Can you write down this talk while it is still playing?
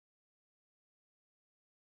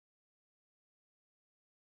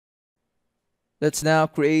Let's now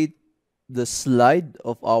create the slide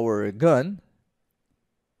of our gun.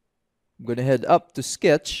 I'm going to head up to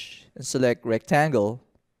Sketch and select Rectangle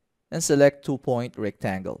and select 2-point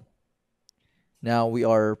rectangle. Now we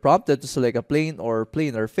are prompted to select a plane or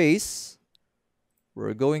planar face.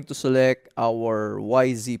 We're going to select our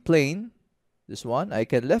YZ plane. This one. I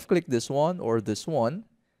can left click this one or this one.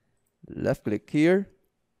 Left click here.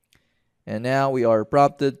 And now we are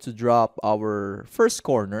prompted to drop our first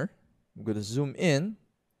corner. I'm going to zoom in.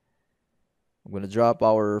 I'm going to drop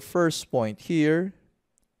our first point here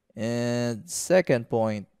and second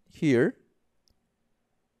point here.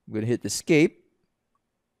 I'm going to hit Escape.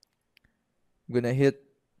 I'm going to hit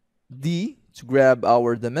D to grab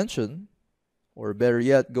our dimension, or better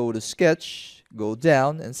yet, go to Sketch, go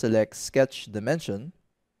down and select Sketch Dimension.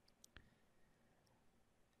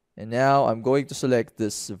 And now I'm going to select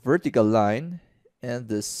this vertical line and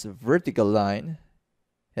this vertical line.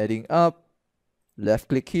 Heading up, left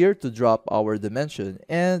click here to drop our dimension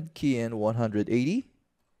and key in 180,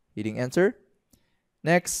 hitting enter.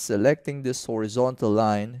 Next, selecting this horizontal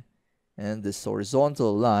line and this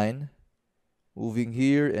horizontal line, moving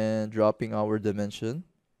here and dropping our dimension.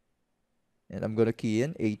 And I'm going to key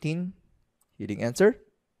in 18, hitting enter.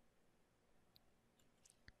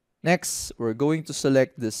 Next, we're going to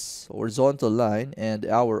select this horizontal line and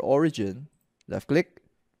our origin, left click,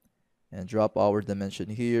 and drop our dimension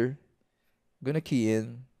here. I'm going to key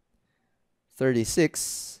in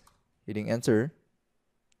 36, hitting enter.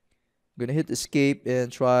 I'm going to hit Escape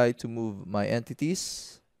and try to move my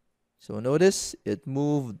entities. So notice it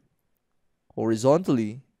moved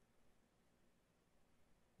horizontally.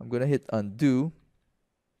 I'm going to hit Undo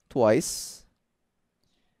twice.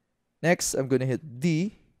 Next, I'm going to hit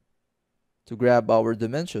D to grab our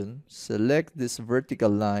dimension. Select this vertical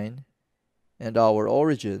line and our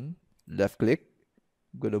origin. Left click.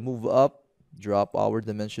 I'm going to move up, drop our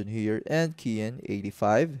dimension here, and key in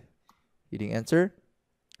 85, hitting enter.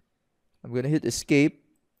 I'm going to hit Escape,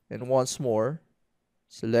 and once more,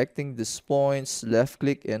 selecting these points, left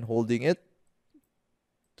click and holding it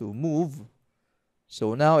to move.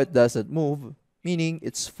 So now it doesn't move, meaning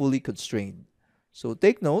it's fully constrained. So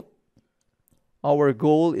take note, our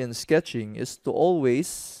goal in sketching is to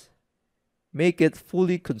always make it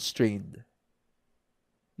fully constrained.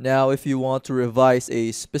 Now, if you want to revise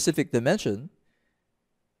a specific dimension,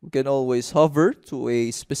 we can always hover to a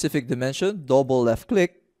specific dimension, double left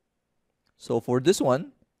click. So for this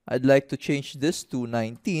one, I'd like to change this to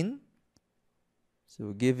 19.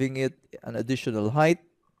 So giving it an additional height.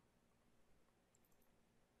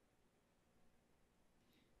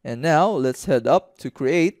 And now let's head up to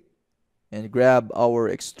Create and grab our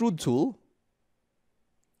Extrude tool.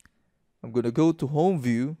 I'm going to go to Home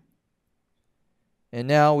View. And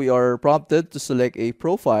now we are prompted to select a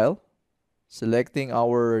profile, selecting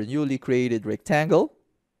our newly created rectangle.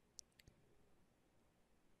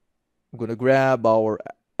 I'm going to grab our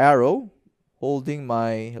arrow, holding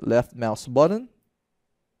my left mouse button.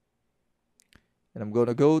 And I'm going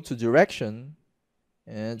to go to Direction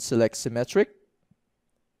and select Symmetric.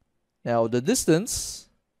 Now the distance,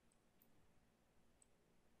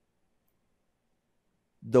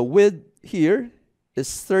 the width here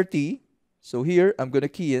is 30. So here, I'm going to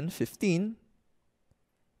key in 15,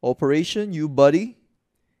 Operation Muti-Body,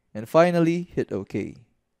 and finally hit OK.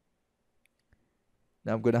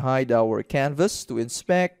 Now I'm going to hide our canvas to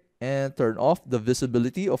inspect and turn off the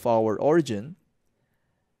visibility of our origin.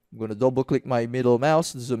 I'm going to double click my middle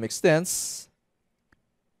mouse to zoom extents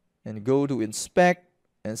and go to Inspect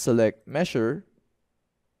and select Measure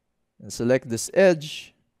and select this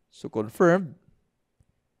edge. So confirmed,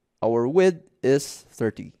 our width is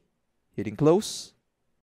 30. Hitting close.